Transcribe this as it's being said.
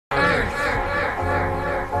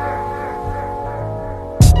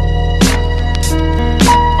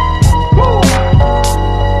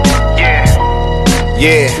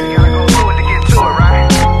Yeah.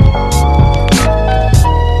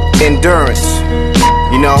 Endurance.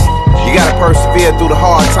 You know, you gotta persevere through the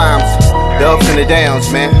hard times, the ups and the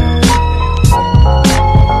downs, man.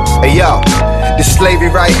 Hey yo, this slavery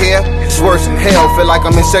right here, it's worse than hell. Feel like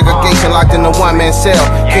I'm in segregation, locked in a one-man cell.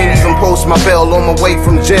 Can't even post my bail on my way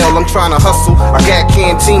from jail. I'm trying to hustle, I got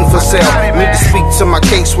canteen for sale. Need to speak to my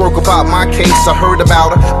casework about my case. I heard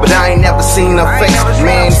about her, but I ain't never seen her face.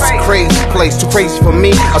 Man, it's a crazy place, too crazy for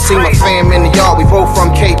me. I seen my fam in the yard, we both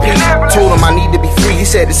from KP. Told him I need to be free, he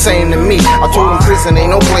said the same to me. I told him prison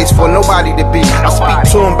ain't no place for nobody to be. I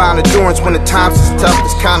speak to him about endurance when the times is tough.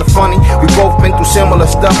 It's kinda funny, we both been through similar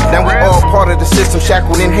stuff. Now we all part of the system,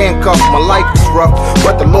 shackled and handcuffed. My life is rough,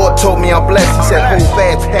 but the Lord told me I'm blessed. He said hold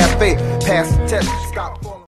fast, have faith, pass the test, stop.